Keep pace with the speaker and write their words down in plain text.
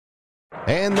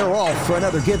And they're off for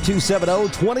another Give 270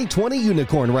 2020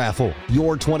 Unicorn Raffle.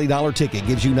 Your $20 ticket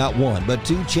gives you not one, but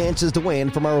two chances to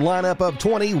win from our lineup of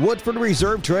 20 Woodford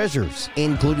Reserve treasures,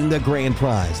 including the grand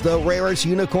prize, the rarest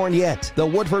unicorn yet, the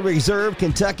Woodford Reserve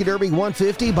Kentucky Derby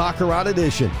 150 Baccarat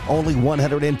Edition. Only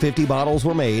 150 bottles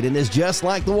were made and is just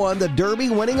like the one the Derby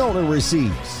winning owner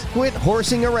receives. Quit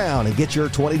horsing around and get your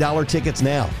 $20 tickets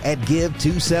now at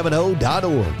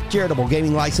give270.org. Charitable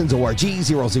Gaming License ORG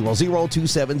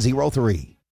 0002703.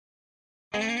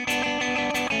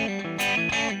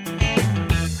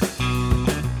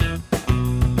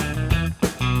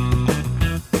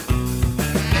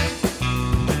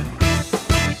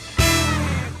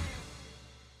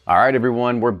 All right,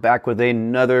 everyone, we're back with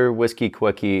another Whiskey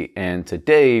Quickie, and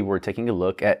today we're taking a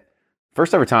look at,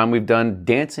 first ever time we've done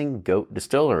Dancing Goat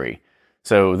Distillery.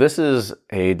 So this is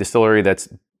a distillery that's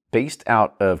based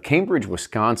out of Cambridge,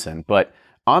 Wisconsin, but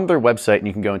on their website, and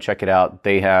you can go and check it out,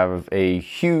 they have a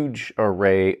huge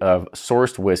array of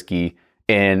sourced whiskey,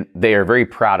 and they are very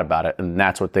proud about it, and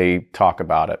that's what they talk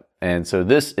about it. And so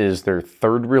this is their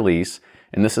third release,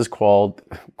 and this is called,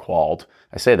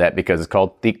 I say that because it's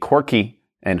called the Quickie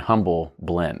and Humble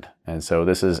Blend. And so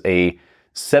this is a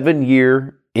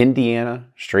 7-year Indiana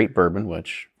straight bourbon,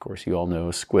 which of course you all know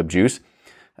is squib juice.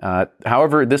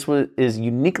 However, this is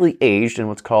uniquely aged in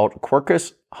what's called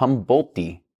Quercus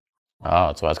Humboldti. Oh,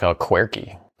 that's why it's called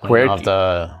Quirky. Quirky.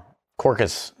 The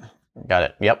Quercus. Got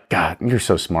it. Yep. God, you're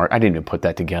so smart. I didn't even put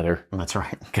that together. That's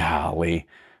right. Golly.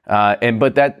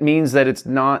 But that means that it's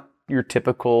not your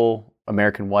typical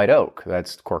American white oak.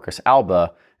 That's Quercus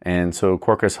alba. And so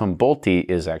Quercus Humboldti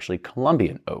is actually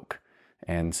Colombian oak.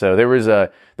 And so there's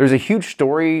a huge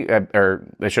story, or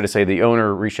should I say the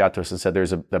owner reached out to us and said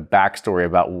there's a backstory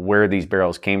about where these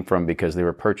barrels came from because they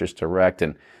were purchased direct.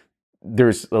 And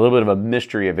there's a little bit of a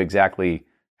mystery of exactly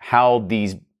how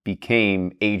these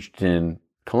became aged in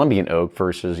Colombian oak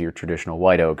versus your traditional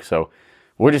white oak. So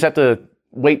we'll just have to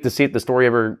wait to see if the story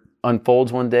ever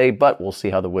unfolds one day, but we'll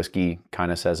see how the whiskey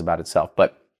kind of says about itself.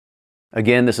 But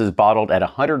again, this is bottled at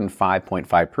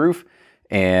 105.5 proof,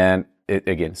 and it,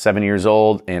 again, 7 years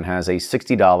old and has a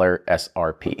 $60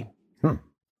 SRP.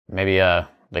 Maybe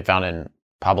they found it in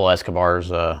Pablo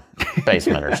Escobar's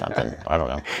basement or something. I don't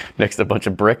know. Next to a bunch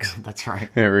of bricks. That's right.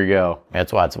 There we go.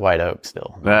 That's why it's white oak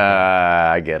still.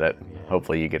 I get it.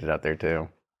 Hopefully you get it out there too.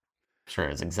 Sure,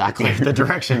 it's exactly the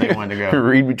direction they wanted to go.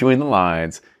 Read between the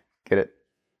lines. Get it?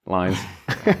 Lines.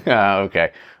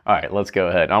 Okay. All right, let's go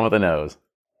ahead. On with the nose.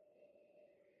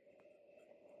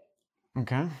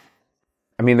 Okay.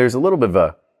 I mean, there's a little bit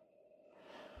of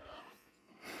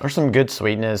There's some good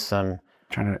sweetness. Trying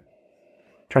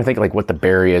to think like what the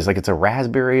berry is. Like it's a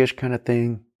raspberry-ish kind of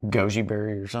thing. Goji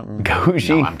berry or something. Goji?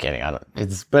 No, I'm kidding.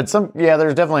 There's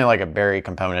definitely like a berry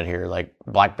component here, like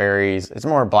blackberries. It's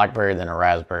more blackberry than a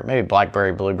raspberry. Maybe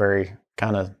blackberry, blueberry,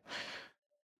 kind of.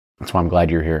 That's why I'm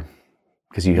glad you're here,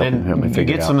 because you help me figure it out. You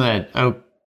get some of that oak.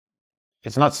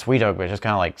 It's not sweet oak, but it's just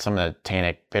kind of like some of the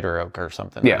tannic bitter oak or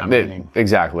something. Yeah,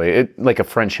 exactly. It like a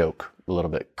French oak a little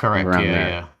bit. Correct. Around there.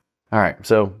 Yeah. All right,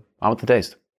 so on with the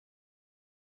taste.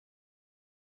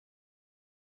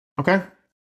 Okay.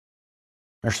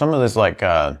 There's some of this like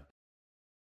I'm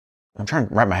trying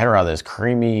to wrap my head around this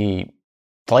creamy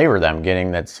flavor that I'm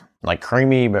getting. That's like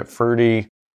creamy but fruity.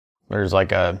 There's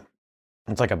like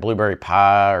it's like a blueberry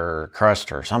pie or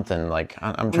crust or something. Like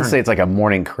I'm trying to say it's like a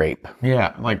morning crepe.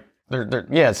 Yeah, like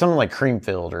it's something like cream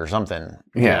filled or something.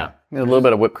 Yeah, a little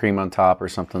bit of whipped cream on top or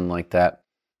something like that.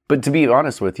 But to be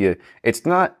honest with you, it's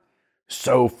not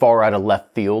so far out of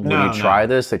left field when you try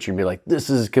this that you'd be like, this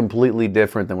is completely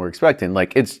different than we're expecting.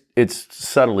 Like it's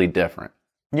subtly different.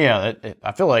 Yeah,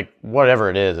 I feel like whatever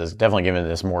it is definitely giving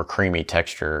this more creamy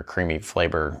texture, creamy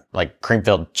flavor, like cream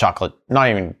filled chocolate. Not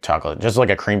even chocolate, just like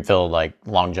a cream filled like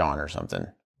Long John or something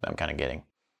that I'm kind of getting.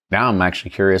 Now I'm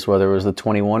actually curious whether it was the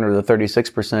 21 or the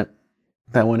 36%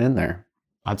 that went in there.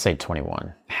 I'd say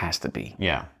 21. It has to be.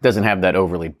 Yeah. Doesn't have that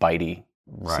overly bitey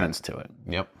sense to it.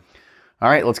 Yep. All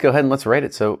right, let's go ahead and let's rate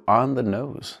it. So on the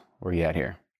nose, where are you at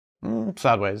here?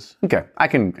 Sideways. Okay, I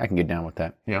can get down with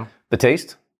that. Yeah. The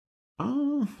taste?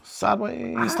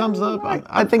 Sideways, thumbs up.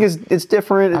 I think it's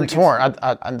different. I'm torn.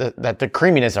 The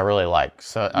creaminess I really like.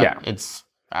 So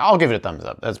I'll give it a thumbs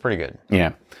up. That's pretty good.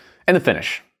 Yeah. And the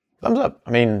finish? Thumbs up.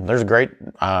 I mean, there's great,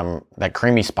 that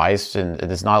creamy spice, and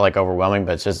it's not like overwhelming,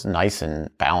 but it's just nice and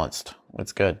balanced.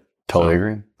 It's good.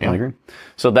 Totally agree.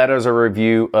 So that is a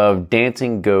review of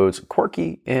Dancing Goat's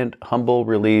Quickie and Humble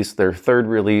release, their third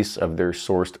release of their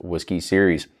sourced whiskey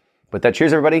series. With that,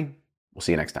 cheers, everybody. We'll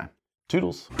see you next time.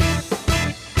 Toodles.